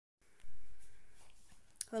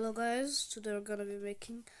Hello guys, today we're gonna be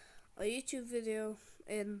making a YouTube video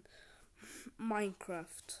in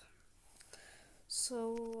Minecraft.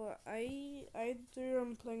 So either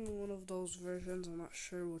I'm playing one of those versions, I'm not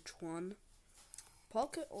sure which one.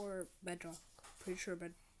 Pocket or Bedrock? Pretty sure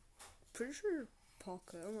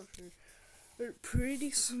Pocket, I'm not sure. They're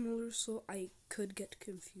pretty similar, so I could get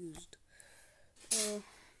confused.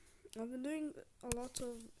 I've been doing a lot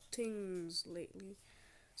of things lately.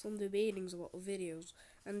 Some debatings about videos,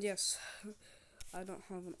 and yes, I don't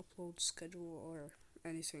have an upload schedule or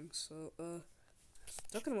anything. So,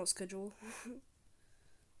 talking about schedule.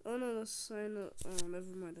 Oh no, that's sign up. Oh,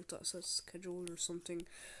 never mind. I thought it said schedule or something.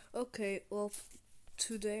 Okay, well,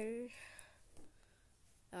 today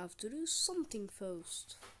I have to do something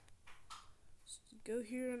first. So go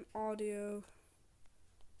here in audio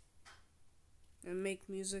and make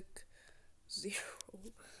music 0.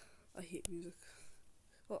 I hate music.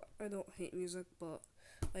 Well, I don't hate music, but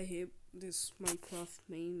I hate this Minecraft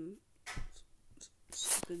main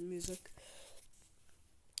stupid music.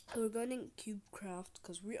 We're going CubeCraft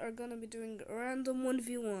because we are gonna be doing random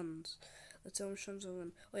 1v1s. Let's see how much times I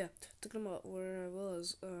win. Oh yeah, talking about where I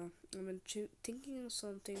was, I've been thinking of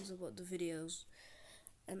some things about the videos,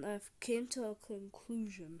 and I've came to a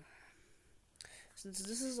conclusion. Since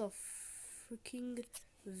this is a freaking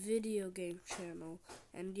video game channel,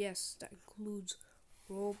 and yes, that includes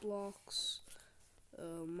Roblox,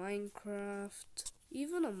 Minecraft,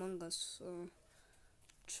 even Among Us.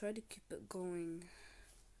 Try to keep it going.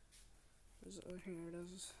 Here it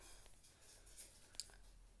is.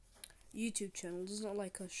 YouTube channel. This is not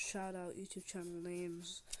like a shout out YouTube channel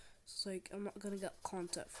names. It's like I'm not gonna get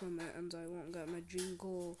content from it, and I won't get my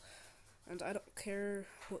jingle, and I don't care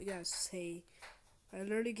what you guys say. I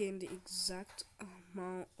literally gain the exact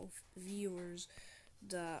amount of viewers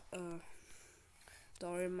that that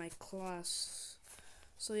are in my class.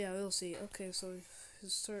 So yeah, we'll see. Okay, so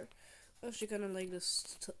start. I'm actually kind of like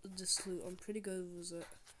this loot. I'm pretty good with it.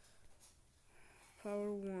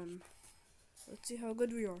 Power 1. Let's see how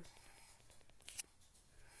good we are.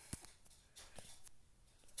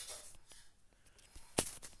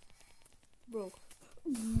 Bro,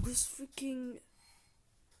 this freaking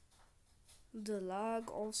the lag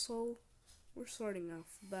also. We're starting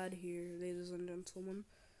off bad here, ladies and gentlemen.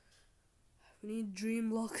 We need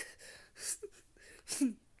dream luck.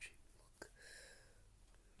 Dream luck.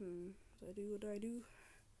 I do what I do.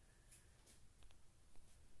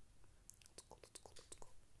 Let's go, let's go, let's go.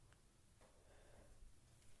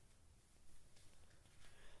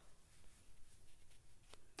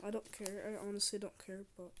 I don't care. I honestly don't care,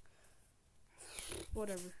 but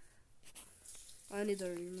whatever. I need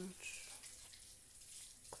a rematch.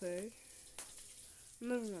 Okay.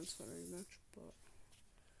 Never mind, it's not a rematch, but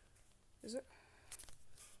is it?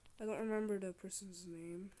 I don't remember the person's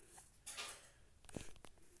name.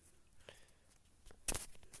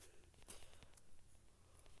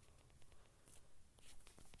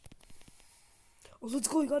 Oh, let's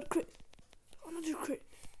go! You got a crit. Another crit.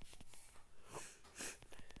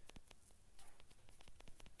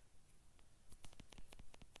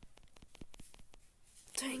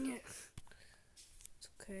 Dang it. It's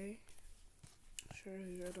okay. Sure, I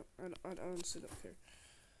honestly don't care.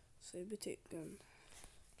 Save it, take gun.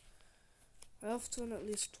 I have to win at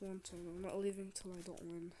least one time. I'm not leaving till I don't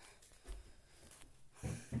win.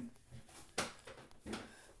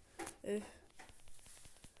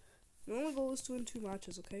 The only goal is to win 2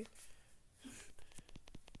 matches, okay?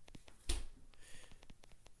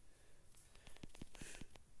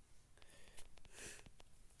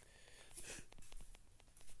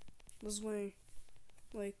 This is my,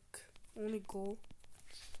 like, only goal,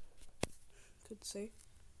 could say.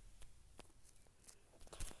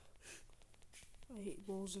 I hate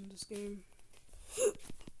balls in this game.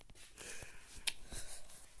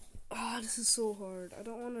 This is so hard. I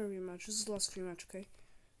don't want a rematch. This is the last rematch, okay?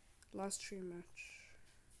 Last rematch.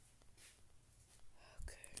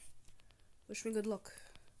 Okay. Wish me good luck.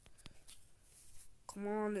 Come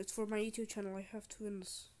on, it's for my YouTube channel. I have to win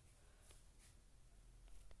this.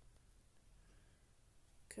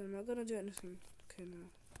 Okay, I'm not gonna do anything. Okay, now.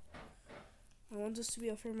 I want this to be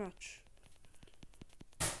a fair match.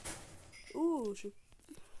 Ooh,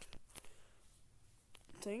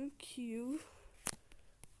 thank you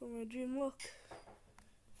for my dream luck.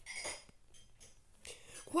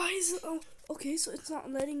 Why is it? Oh, okay, so it's not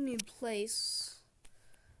letting me place.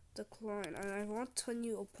 Decline. And I want a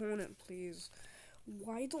new opponent, please.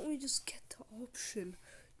 Why don't we just get the option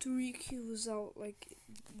to requeue without, like,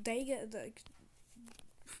 they get, like,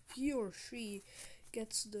 he or she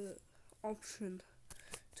gets the option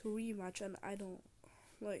to rematch, and I don't,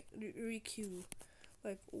 like, requeue.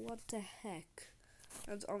 Like, what the heck?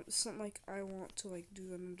 And it's not like I want to like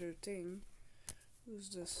do another thing. Who's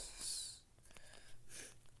this?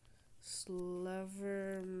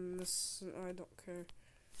 Slaver, I don't care.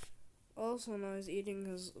 Also, now he's eating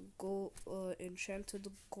his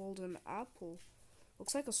enchanted golden apple.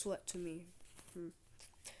 Looks like a sweat to me.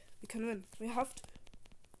 We can win. We have to,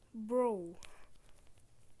 bro.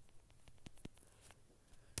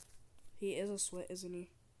 He is a sweat, isn't he?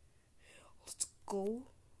 Let's go.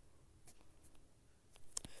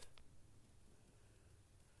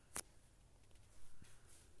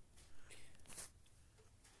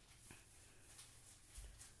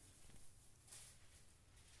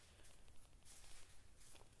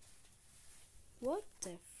 What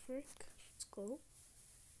the frick? Let's go.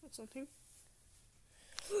 That's something.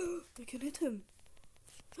 I can hit him.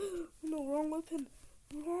 No, wrong weapon.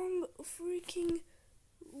 Wrong freaking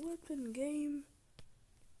weapon, game.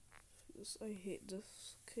 Yes, I hate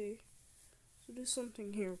this. Okay. So do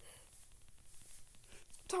something here.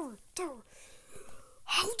 Tower, tower.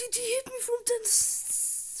 How did he hit me from 10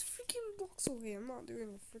 freaking blocks away? I'm not doing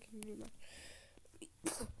a freaking new match.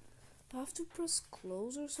 I have to press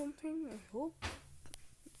close or something. I hope.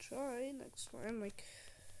 Try next time. Like,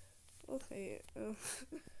 okay.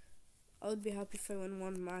 I would be happy if I win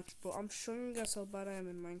one match, but I'm showing you guys how bad I am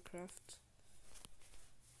in Minecraft.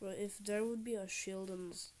 But if there would be a shield in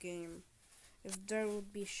this game,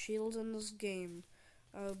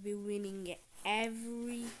 I would be winning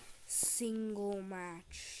every single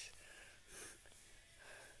match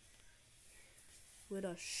with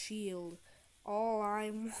a shield. All I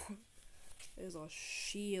want is a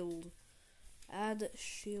shield. Add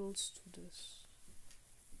shields to this.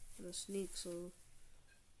 I'm gonna sneak so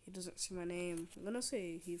he doesn't see my name. I'm gonna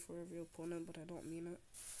say he for every opponent, but I don't mean it.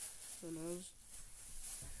 Who knows?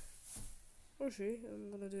 Or she.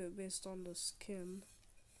 I'm gonna do it based on the skin.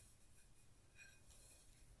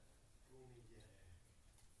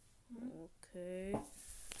 Okay.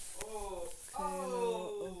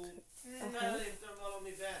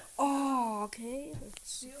 Oh, okay.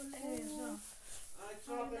 Let's go.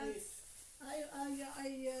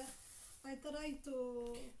 I try to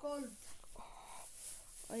call.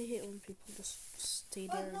 I hate when people just stay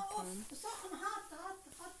there and come.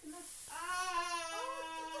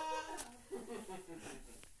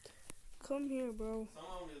 Come here, bro.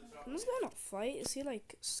 Can this guy not fight? Is he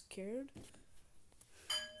like scared?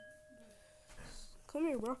 Come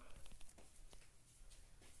here, bro.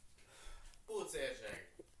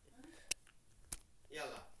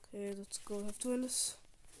 Okay, let's go. I have to win this.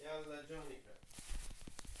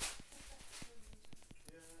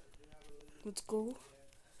 Let's go.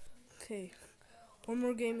 Okay. One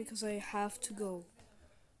more game because I have to go.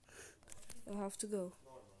 How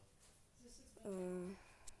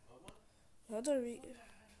do I read?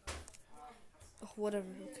 Oh, whatever,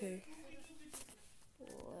 okay.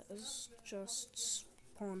 Let's just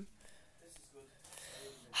spawn.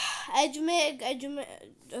 اجمع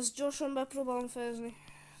as Joshua بطلب فايزني.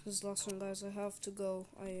 This is the last one, guys. I have to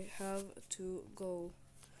go.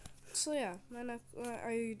 So yeah, man,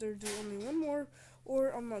 I either do only one more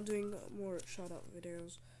or I'm not doing more shout out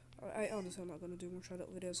videos. I honestly I'm not gonna do more shout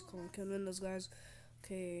out videos. Come on, can win this, guys.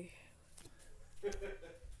 Okay.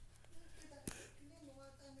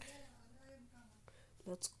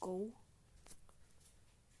 Let's go.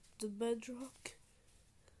 The bedrock.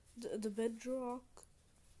 The bedrock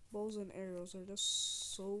bows and arrows are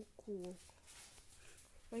just so cool.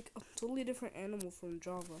 Like a totally different animal from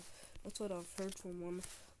Java. That's what I've heard from one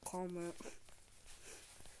comment.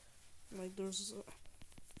 Like there's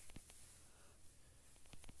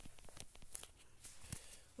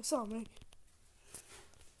what's up, man?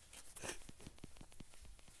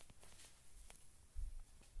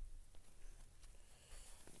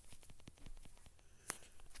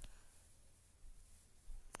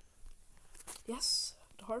 Yes,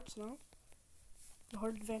 the hearts now. The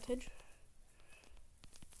heart advantage.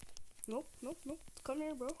 Nope. Come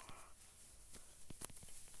here, bro.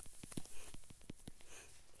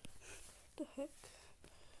 The heck?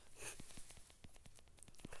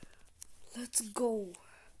 Let's go.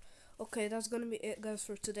 Okay, that's gonna be it, guys,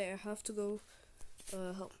 for today. I have to go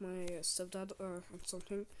help my stepdad or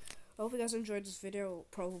something. I hope you guys enjoyed this video.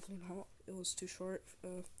 Probably not. It was too short.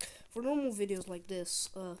 For normal videos like this,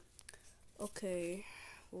 okay.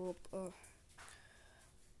 Well,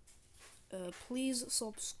 please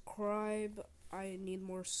subscribe. I need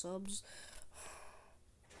more subs.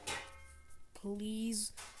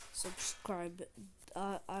 Please subscribe.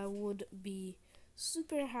 I would be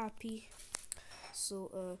super happy.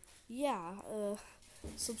 So yeah,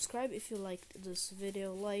 subscribe if you liked this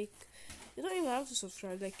video. Like You don't even have to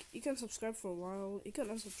subscribe. Like, you can subscribe for a while. You can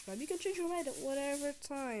unsubscribe. You can change your mind at whatever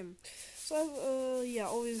time. So I've yeah,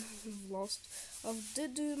 always lost. I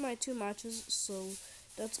did do my 2 matches, so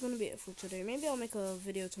that's gonna be it for today. Maybe I'll make a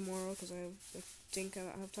video tomorrow because I think I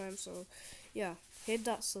don't have time. So yeah, hit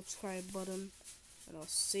that subscribe button, and I'll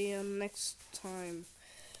see you next time.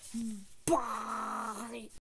 Bye.